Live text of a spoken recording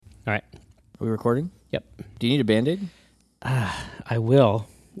All right. Are we recording? Yep. Do you need a Band-Aid? I will.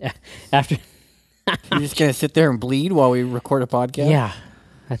 After. You're just going to sit there and bleed while we record a podcast? Yeah,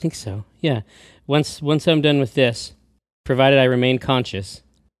 I think so. Yeah. Once I'm done with this, provided I remain conscious.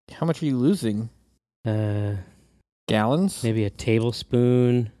 How much are you losing? Gallons? Maybe a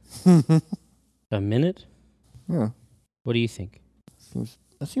tablespoon a minute? Yeah. What do you think?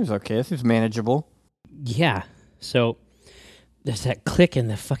 That seems okay. That seems manageable. Yeah. So there's that click in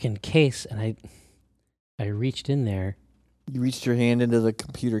the fucking case, and I reached in there. You reached your hand into the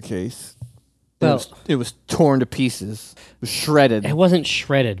computer case. Well, it was torn to pieces. It was shredded. It wasn't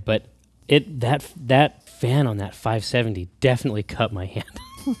shredded, but that fan on that 570 definitely cut my hand.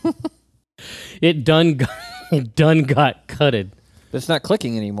 It done got cutted. But it's not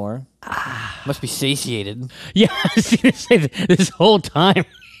clicking anymore. Must be satiated. Yeah, I was going to say this whole time.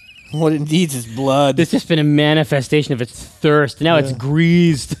 What it needs is blood. It's just been a manifestation of its thirst. Now it's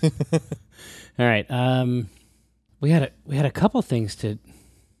greased. All right. We had a couple things to.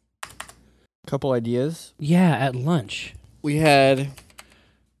 Couple ideas. Yeah, at lunch. We had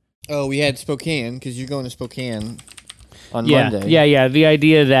Spokane, because you're going to Spokane on Monday. Yeah. The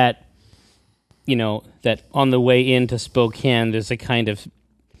idea that, that on the way into Spokane, there's a kind of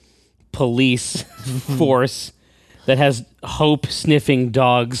police force that has hope-sniffing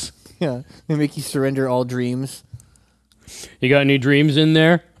dogs. Yeah, they make you surrender all dreams. You got any dreams in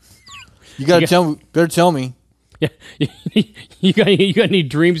there? You better tell me. Yeah, you got any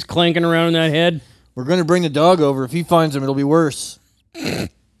dreams clanking around in that head? We're going to bring the dog over. If he finds them, it'll be worse.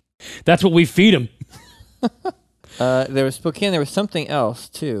 That's what we feed him. There was Spokane. There was something else,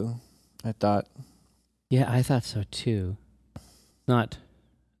 too, I thought. Yeah, I thought so, too. Not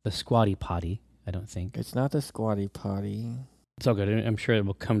the squatty potty, I don't think. It's not the squatty potty. It's all good. I'm sure it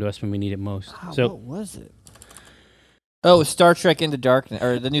will come to us when we need it most. What was it? Oh, Star Trek Into Darkness,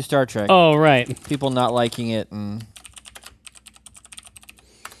 or the new Star Trek. Oh, right. People not liking it and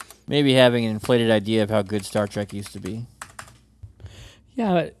maybe having an inflated idea of how good Star Trek used to be.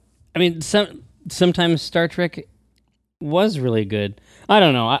 Yeah, I mean, sometimes Star Trek was really good. I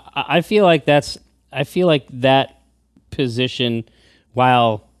don't know. I feel like that position,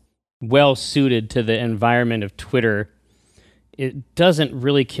 while well suited to the environment of Twitter, it doesn't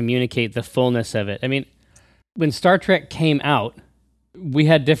really communicate the fullness of it. I mean, when Star Trek came out, we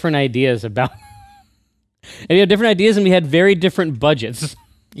had different ideas about and we had different ideas, and we had very different budgets.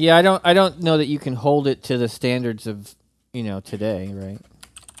 Yeah, I don't know that you can hold it to the standards of, today, right?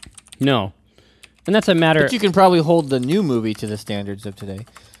 No. And that's a matter. But you can probably hold the new movie to the standards of today.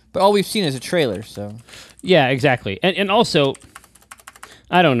 But all we've seen is a trailer, so. Yeah, exactly. And also,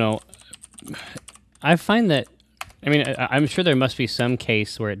 I don't know. I find that, I'm sure there must be some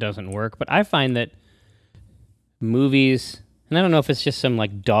case where it doesn't work, but I find that movies, and I don't know if it's just some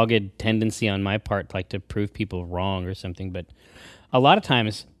like dogged tendency on my part like to prove people wrong or something, but a lot of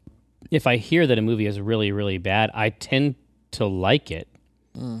times if I hear that a movie is really, really bad, I tend to like it.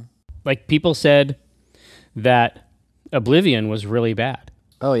 Like people said that Oblivion was really bad.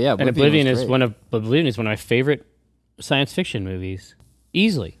 Oh yeah, and Oblivion is one of my favorite science fiction movies.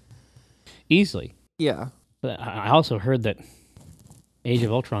 Easily. Yeah. But I also heard that Age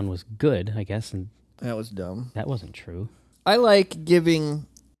of Ultron was good, I guess, and that was dumb. That wasn't true. I like giving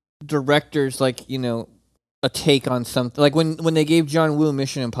directors a take on something. Like when they gave John Woo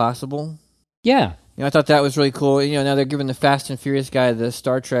Mission Impossible. Yeah. I thought that was really cool. Now they're giving the Fast and Furious guy the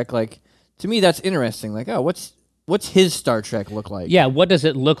Star Trek. To me, that's interesting. What's his Star Trek look like? Yeah, what does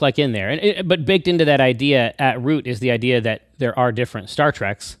it look like in there? But baked into that idea at root is the idea that there are different Star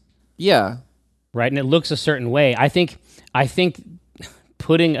Treks. Yeah. Right, and it looks a certain way. I think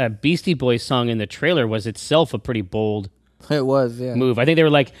putting a Beastie Boys song in the trailer was itself a pretty bold move. I think they were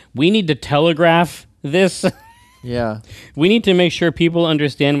like, we need to telegraph this. Yeah. We need to make sure people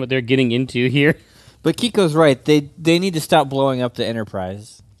understand what they're getting into here. But Kiko's right. They need to stop blowing up the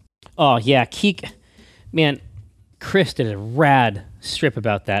Enterprise. Oh, yeah. Man, Chris did a rad strip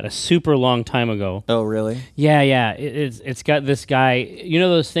about that a super long time ago. Oh, really? Yeah. It's got this guy,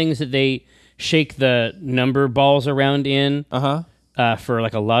 those things that they shake the number balls around in? For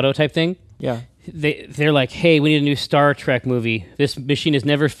like a lotto type thing? Yeah. They're like, hey, we need a new Star Trek movie. This machine has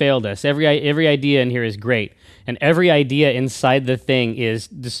never failed us. Every idea in here is great. And every idea inside the thing is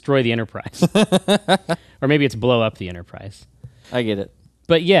destroy the Enterprise. Or maybe it's blow up the Enterprise. I get it.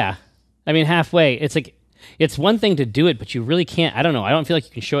 But yeah, halfway, it's like, it's one thing to do it, but you really can't, I don't know, I don't feel like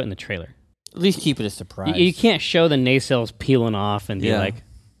you can show it in the trailer. At least keep it a surprise. You can't show the nacelles peeling off and be like,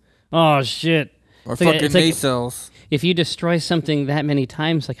 oh, shit. Or fucking nacelles. If you destroy something that many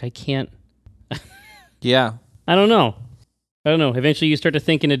times, I can't. Yeah. I don't know. I don't know. Eventually, you start to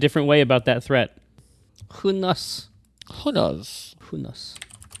think in a different way about that threat. Who knows? Who knows? Who knows?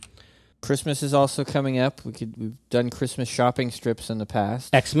 Christmas is also coming up. We've done Christmas shopping strips in the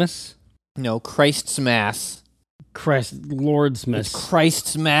past. Xmas? No, Christ's Mass. Lord's Mass. It's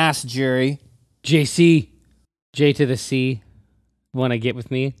Christ's Mass, Jerry. JC. J to the C. Wanna get with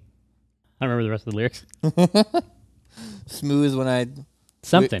me? I don't remember the rest of the lyrics. Smooth when I...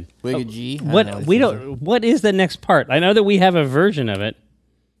 Something. Wig a G? What is the next part? I know that we have a version of it.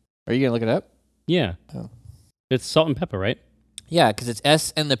 Are you going to look it up? Yeah. Oh. It's salt and pepper, right? Yeah, because it's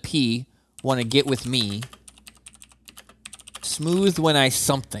S and the P. Wanna get with me. Smooth when I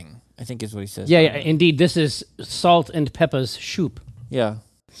something, I think is what he says. Yeah, indeed. This is Salt and Pepper's shoop. Yeah.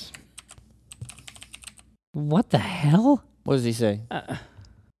 What the hell? What does he say?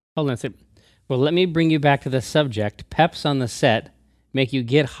 Hold on a second. Well, let me bring you back to the subject. Peps on the set make you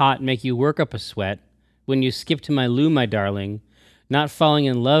get hot, make you work up a sweat. When you skip to my loo, my darling. Not falling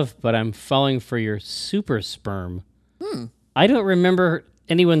in love, but I'm falling for your super sperm. I don't remember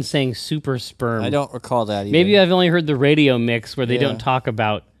anyone saying super sperm. I don't recall that either. Maybe I've only heard the radio mix where they don't talk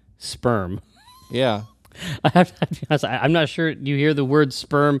about sperm. Yeah. I have to be honest, I'm not sure you hear the word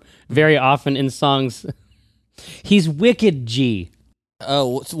sperm very often in songs. He's wicked G.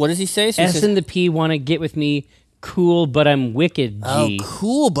 Oh, what does he say? So S and the P want to get with me, cool, but I'm wicked G. Oh,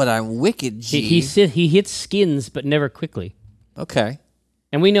 cool, but I'm wicked G. He hits skins, but never quickly. Okay.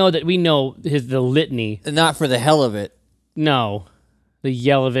 And we know the litany. Not for the hell of it. No. The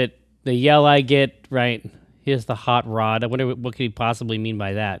yell of it. The yell I get, right. Here's the hot rod. I wonder what could he possibly mean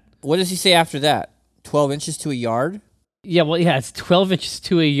by that. What does he say after that? 12 inches to a yard? Yeah, well, yeah, it's 12 inches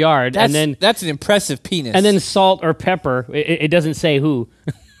to a yard. That's an impressive penis. And then salt or pepper. It doesn't say who.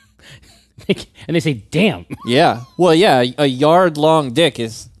 And they say, damn. Yeah. Well, yeah, a yard-long dick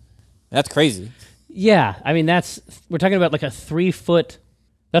that's crazy. Yeah, I mean, we're talking about like a 3-foot,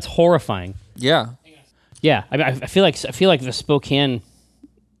 that's horrifying. Yeah. Yeah, I mean, I feel like the Spokane,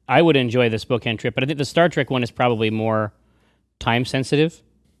 I would enjoy the Spokane trip, but I think the Star Trek one is probably more time sensitive.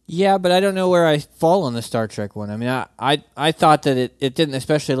 Yeah, but I don't know where I fall on the Star Trek one. I mean, I thought that it didn't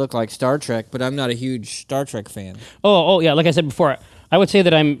especially look like Star Trek, but I'm not a huge Star Trek fan. Oh, yeah, like I said before, I would say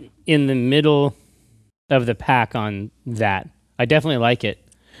that I'm in the middle of the pack on that. I definitely like it,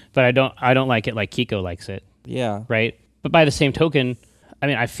 but I don't like it like Kiko likes it. Yeah. Right? But by the same token, I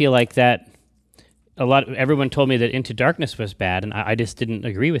mean, I feel like that everyone told me that Into Darkness was bad, and I just didn't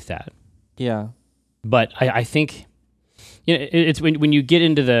agree with that. Yeah. But I think, it's when you get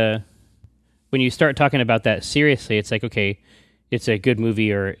into when you start talking about that seriously, it's like, okay, it's a good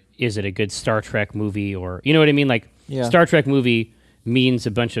movie, or is it a good Star Trek movie, or, you know what I mean? Like, Star Trek movie means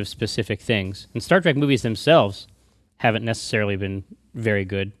a bunch of specific things. And Star Trek movies themselves haven't necessarily been very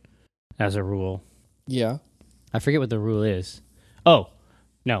good as a rule. Yeah. I forget what the rule is. Oh,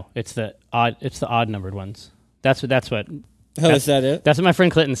 no, it's the odd numbered ones. That's what. Is that it? That's what my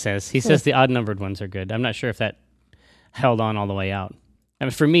friend Clinton says. He says the odd numbered ones are good. I'm not sure if that held on all the way out. I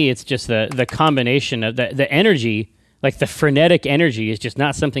mean, for me, it's just the combination of the energy, like the frenetic energy, is just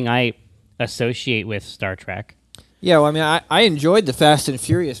not something I associate with Star Trek. Yeah, well, I mean, I enjoyed the Fast and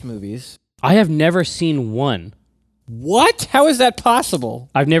Furious movies. I have never seen one. What? How is that possible?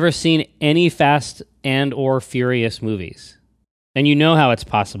 I've never seen any Fast and or Furious movies. And you know how it's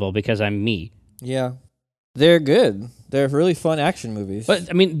possible because I'm me. Yeah. They're good. They're really fun action movies. But,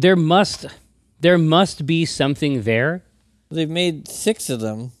 I mean, there must be something there. They've made 6 of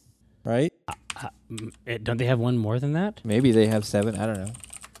them, right? Don't they have one more than that? Maybe they have 7. I don't know.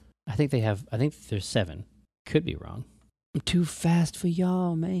 I think there's 7. Could be wrong. I'm too fast for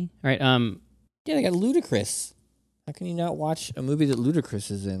y'all, man. All right, Yeah, they got Ludacris. How can you not watch a movie that Ludacris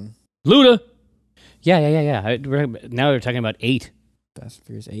is in? Luda! Yeah. Now they're talking about 8. Fast and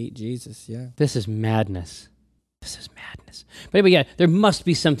Furious 8, Jesus, yeah. This is madness. But anyway, yeah, there must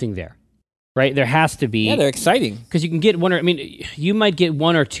be something there, right? There has to be. Yeah, they're exciting. Because you can get you might get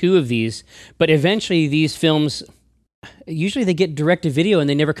 1 or 2 of these, but eventually these films, usually they get direct-to-video and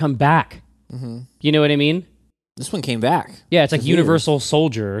they never come back. Mm-hmm. You know what I mean? This one came back. Yeah, it's like Universal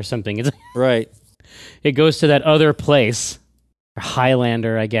Soldier or something. It's right. It goes to that other place. Or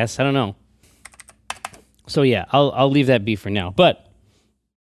Highlander, I guess. I don't know. So yeah, I'll leave that be for now. But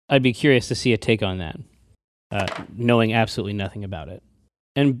I'd be curious to see a take on that, knowing absolutely nothing about it.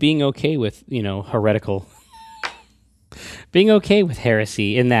 And being okay with, heretical... being okay with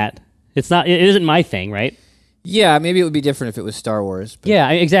heresy in that. It isn't my thing, right? Yeah, maybe it would be different if it was Star Wars. But. Yeah,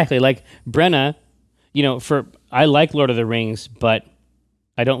 exactly. Like Brenna, I like Lord of the Rings, but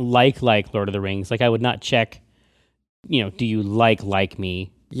I don't like Lord of the Rings. Like I would not check, do you like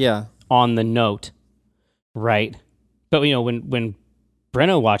me? Yeah. On the note, right? But when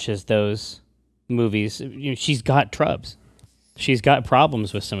Brenna watches those movies, she's got trubs. She's got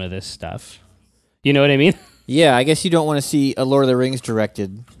problems with some of this stuff. You know what I mean? Yeah, I guess you don't want to see a Lord of the Rings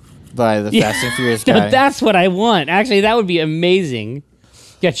directed by the Fast and Furious guy. No, that's what I want. Actually, that would be amazing.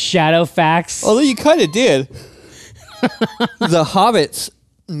 Get Shadowfax. Although you kind of did. The Hobbits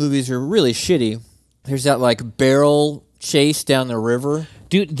movies are really shitty. There's that like barrel chase down the river.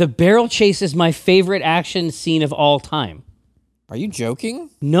 Dude, the barrel chase is my favorite action scene of all time. Are you joking?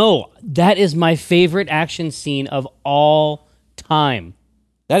 No, that is my favorite action scene of all time.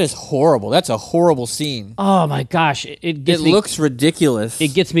 That is horrible. That's a horrible scene. Oh my gosh, it looks ridiculous.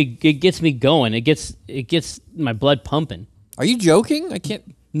 It gets me going. It gets my blood pumping. Are you joking? I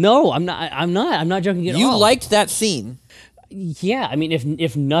can't. No, I'm not joking at all. You liked that scene. Yeah, I mean,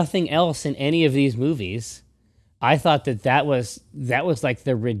 if nothing else in any of these movies, I thought that was like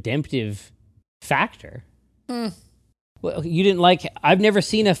the redemptive factor. Well, you didn't like. I've never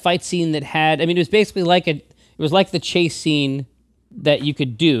seen a fight scene that had. I mean, it was basically it was like the chase scene that you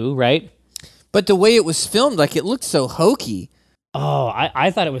could do, right? But the way it was filmed, like it looked so hokey. Oh,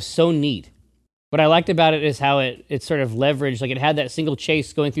 I thought it was so neat. What I liked about it is how it sort of leveraged, like it had that single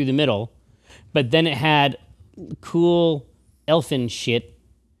chase going through the middle, but then it had cool elfin shit.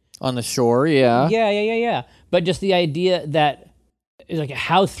 On the shore, yeah. Yeah. But just the idea that, like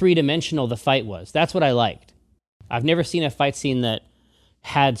how three-dimensional the fight was. That's what I liked. I've never seen a fight scene that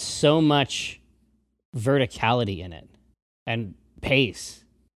had so much verticality in it and pace.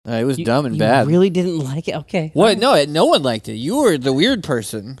 It was dumb and bad. You really didn't like it? Okay. What? No one liked it. You were the weird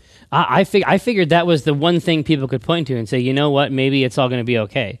person. I figured that was the one thing people could point to and say, you know what, maybe it's all going to be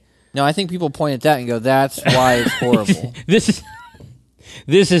okay. No, I think people point at that and go, that's why it's horrible. This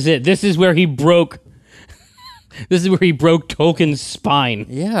is it. This is where he broke. This is where he broke Tolkien's spine.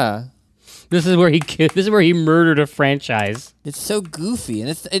 Yeah. This is where he murdered a franchise. It's so goofy, and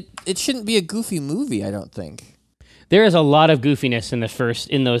it shouldn't be a goofy movie, I don't think. There is a lot of goofiness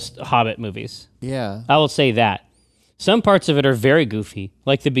in those Hobbit movies. Yeah. I will say that. Some parts of it are very goofy,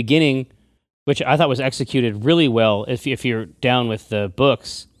 like the beginning, which I thought was executed really well if you're down with the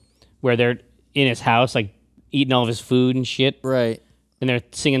books, where they're in his house, like eating all of his food and shit. Right. And they're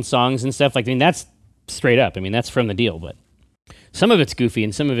singing songs and stuff. Like, I mean, that's straight up. I mean, that's from the deal, but some of it's goofy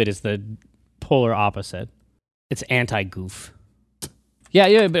and some of it is the polar opposite. It's anti-goof.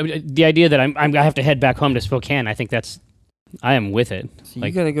 Yeah, but the idea that I have to head back home to Spokane, I think I am with it. So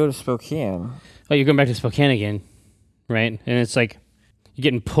you got to go to Spokane. Oh, you're going back to Spokane again, right? And it's like you're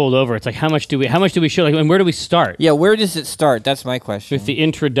getting pulled over. It's like how much do we show? Like, and where do we start? Yeah, where does it start? That's my question. With the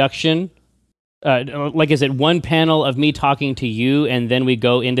introduction, is it one panel of me talking to you and then we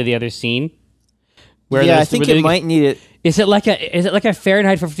go into the other scene? Yeah, I think it might need it. Is it like a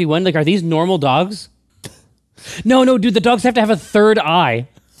Fahrenheit 451? Like, are these normal dogs? No, dude, the dogs have to have a third eye.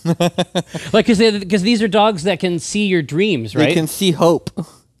 Like, because these are dogs that can see your dreams, right? They can see hope.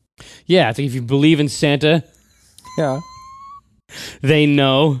 Yeah, it's like if you believe in Santa. Yeah. They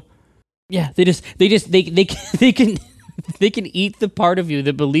know. Yeah, they can eat the part of you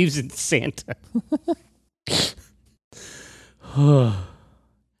that believes in Santa.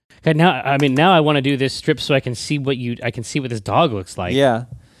 God, now I want to do this strip so I can see what this dog looks like. Yeah.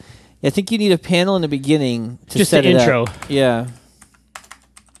 I think you need a panel in the beginning to just set the it intro. Up. Yeah.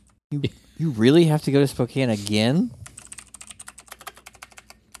 You really have to go to Spokane again?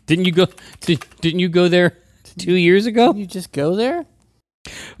 Didn't you go there 2 years ago? Didn't you just go there?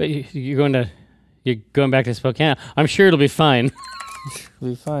 You're going back to Spokane. I'm sure it'll be fine. It'll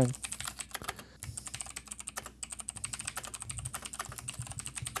be fine.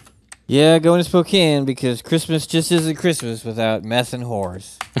 Yeah, going to Spokane because Christmas just isn't Christmas without meth and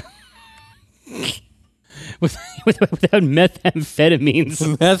whores. without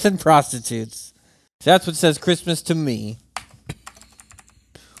methamphetamines. Meth and prostitutes. That's what says Christmas to me.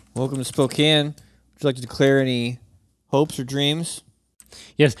 Welcome to Spokane. Would you like to declare any hopes or dreams?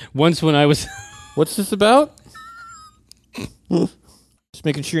 Yes, once when I was... What's this about? Just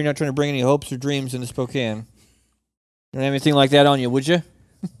making sure you're not trying to bring any hopes or dreams into Spokane. You don't have anything like that on you, would you?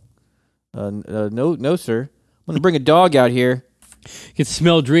 No, sir. I'm going to bring a dog out here. You can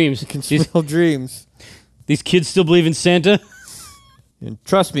smell dreams. You can smell dreams. These kids still believe in Santa? And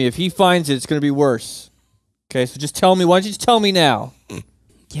trust me, if he finds it, it's going to be worse. Okay, so just tell me. Why don't you just tell me now?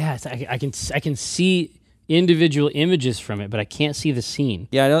 Yes, I can see individual images from it, but I can't see the scene.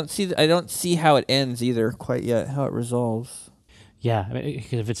 Yeah, I don't see how it ends either quite yet. How it resolves. Yeah, I mean,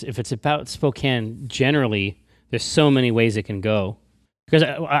 if it's about Spokane, generally there's so many ways it can go. Because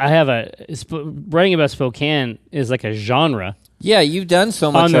I have writing about Spokane is like a genre. Yeah, you've done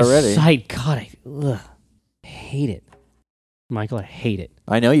so much on the already. Site, God, I hate it. Michael, I hate it.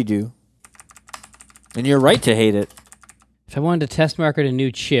 I know you do. And you're right to hate it. If I wanted to test market a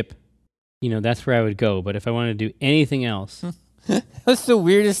new chip, that's where I would go. But if I wanted to do anything else... That's the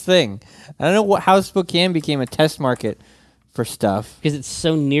weirdest thing. I don't know how Spokane became a test market for stuff. Because it's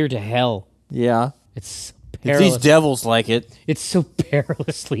so near to hell. Yeah. It's These devils like it. It's so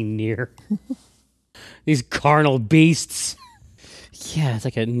perilously near. These carnal beasts. Yeah, it's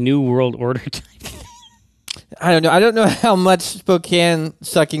like a new world order type thing. I don't know. I don't know how much Spokane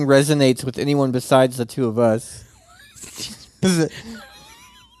sucking resonates with anyone besides the two of us. I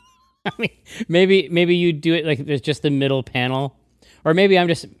mean, maybe you do it like there's just the middle panel, or maybe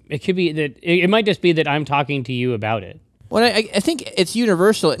it could be that it might just be that I'm talking to you about it. Well, I think it's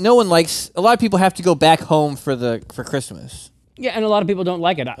universal. No one likes. A lot of people have to go back home for Christmas. Yeah, and a lot of people don't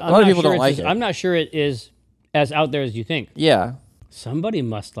like it. A lot of people don't like it. I'm not sure it is as out there as you think. Yeah. Somebody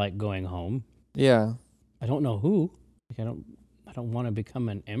must like going home. Yeah. I don't know who. Like, I don't want to become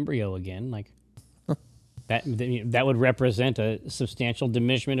an embryo again. Like that would represent a substantial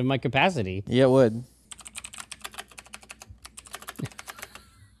diminishment of my capacity. Yeah, it would.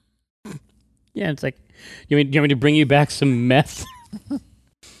 Yeah, it's like, you want me to bring you back some meth?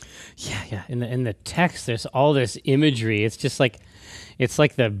 Yeah. In the text, there's all this imagery. It's just like, it's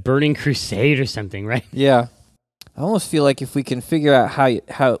like the Burning Crusade or something, right? Yeah. I almost feel like if we can figure out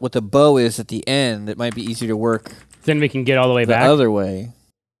how what the bow is at the end, it might be easier to work. Then we can get all the way back. The other way.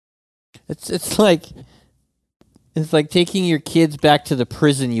 It's like taking your kids back to the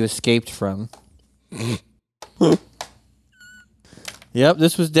prison you escaped from. Yep,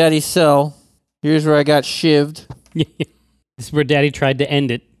 this was Daddy's cell. Here's where I got shivved. This is where Daddy tried to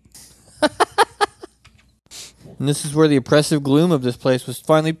end it. And this is where the oppressive gloom of this place was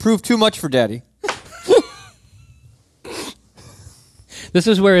finally proved too much for Daddy. This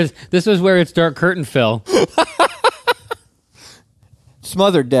is where its dark curtain fell.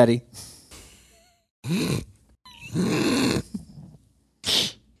 Smothered Daddy.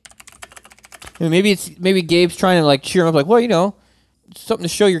 Maybe Gabe's trying to like cheer him up, like, well, something to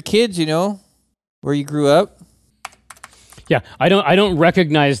show your kids, where you grew up. Yeah, I don't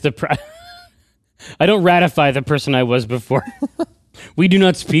recognize I don't ratify the person I was before. We do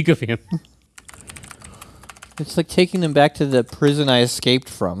not speak of him. It's like taking them back to the prison I escaped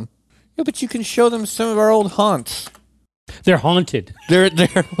from. Yeah, but you can show them some of our old haunts. They're haunted. They're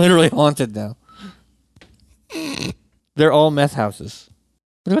literally haunted now. They're all meth houses.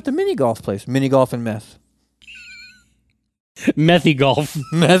 What about the mini golf place? Mini golf and meth. Methy golf.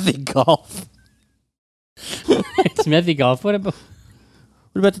 Methy golf. It's methy golf. What about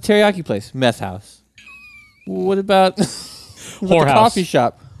the teriyaki place? Meth house. What about whore the house. Coffee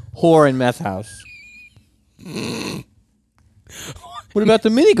shop? Whore and meth house. What about the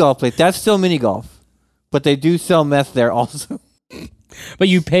mini golf place? That's still mini golf. But they do sell meth there also. But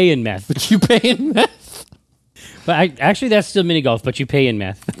you pay in meth. But you pay in meth. But actually, that's still mini golf, but you pay in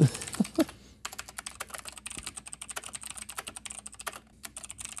meth.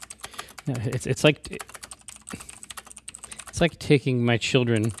 No, it's like taking my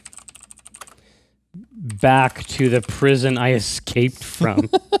children back to the prison I escaped from.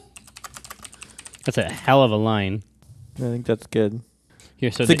 That's a hell of a line. I think that's good.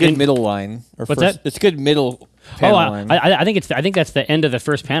 Here, so it's a good middle line. Or what's first, that? It's a good middle panel line. I think that's the end of the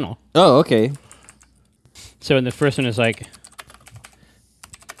first panel. Oh, okay. So in the first one is like,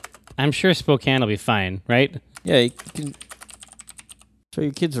 I'm sure Spokane will be fine, right? Yeah, you can show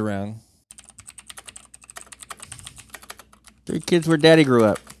your kids around. Show your kids where Daddy grew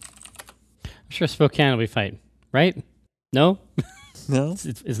up. I'm sure Spokane will be fine, right? No? No?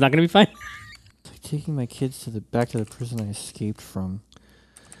 It's not going to be fine? It's like taking my kids back to the prison I escaped from.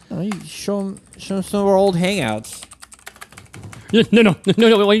 Oh, you show them some of our old hangouts. No.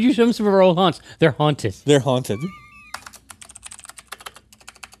 Why did you show them some of our old haunts? They're haunted. They're haunted.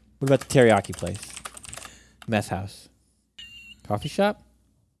 What about the teriyaki place? Meth house. Coffee shop?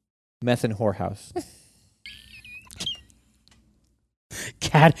 Meth and whore house.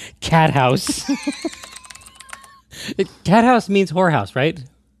 Cat house. Cat house means whorehouse, right?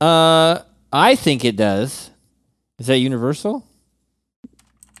 I think it does. Is that universal?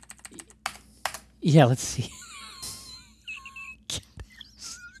 Yeah, let's see.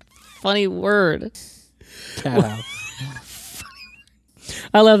 Funny word. Cat house.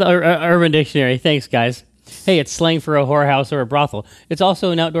 I love the Urban Dictionary. Thanks, guys. Hey, it's slang for a whorehouse or a brothel. It's also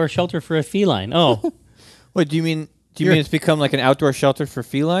an outdoor shelter for a feline. Oh. Wait, do you mean it's become like an outdoor shelter for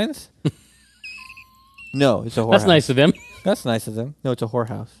felines? No, it's a whorehouse. That's nice of them. That's nice of them. No, it's a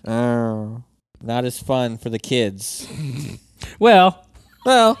whorehouse. Oh. Not as fun for the kids. Well,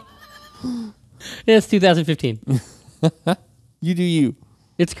 Well, it's 2015. You do you.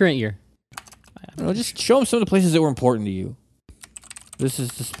 It's current year. Just show them some of the places that were important to you. This is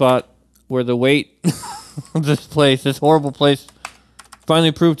the spot where the weight of this horrible place,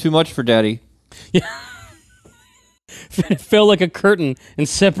 finally proved too much for Daddy. Yeah. It felt like a curtain and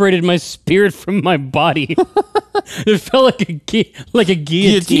separated my spirit from my body. It felt like a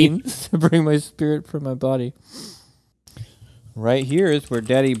guillotine. Separating my spirit from my body. Right here is where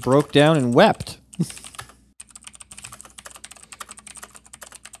Daddy broke down and wept.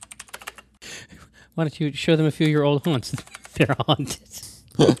 Why don't you show them a few of your old haunts? They're haunted.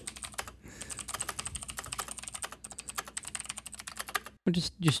 Or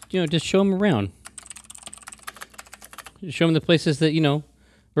just show them around. Show them the places that,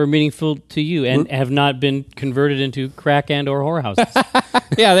 were meaningful to you and have not been converted into crack and or whorehouses.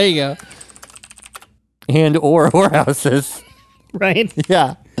 Yeah, there you go. And or whorehouses. Right?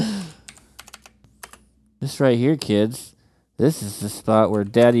 Yeah. This right here, kids. This is the spot where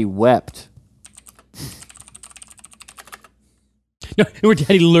Daddy wept. No, where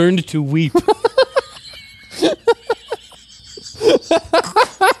Daddy learned to weep.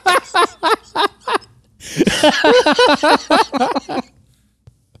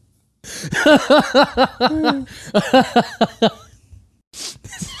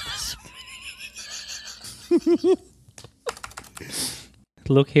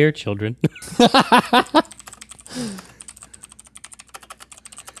 Look here, children.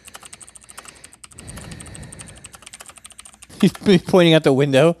 He's pointing out the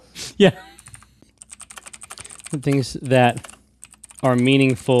window. Yeah. The things that are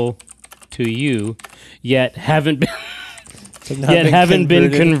meaningful to you, yet haven't been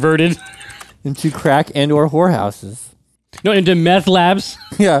converted into crack and or whorehouses. No, into meth labs.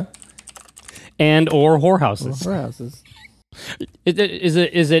 Yeah. And or whorehouses. Whorehouses.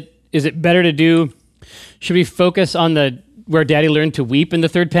 Is it better to do? Should we focus on where Daddy learned to weep in the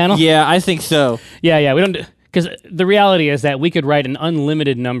third panel? Yeah, I think so. Yeah. We don't, because the reality is that we could write an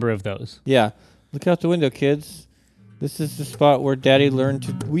unlimited number of those. Yeah. Look out the window, kids. This is the spot where Daddy learned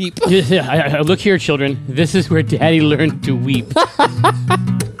to weep. Yeah, look here, children. This is where Daddy learned to weep.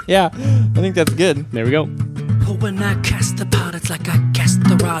 Yeah, I think that's good. There we go. When I cast the pot, it's like I cast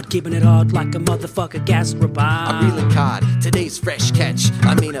the rod, keeping it hard like a motherfucker gas robot. I'm reeling cod, today's fresh catch.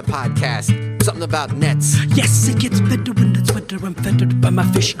 I mean a podcast, something about nets. Yes, it gets better when it's winter. I'm fettered by my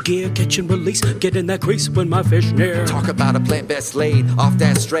fish gear, catch and release, get in that crease when my fish near. Talk about a plant best laid off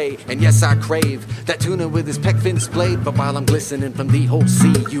that stray, and yes, I crave that tuna with his peck fin splayed. But while I'm glistening from the whole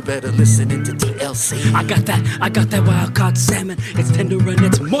sea, you better listen into TLC. I got that wild caught salmon. It's tender and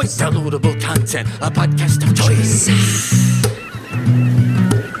it's moist. Downloadable content, a podcast of choice.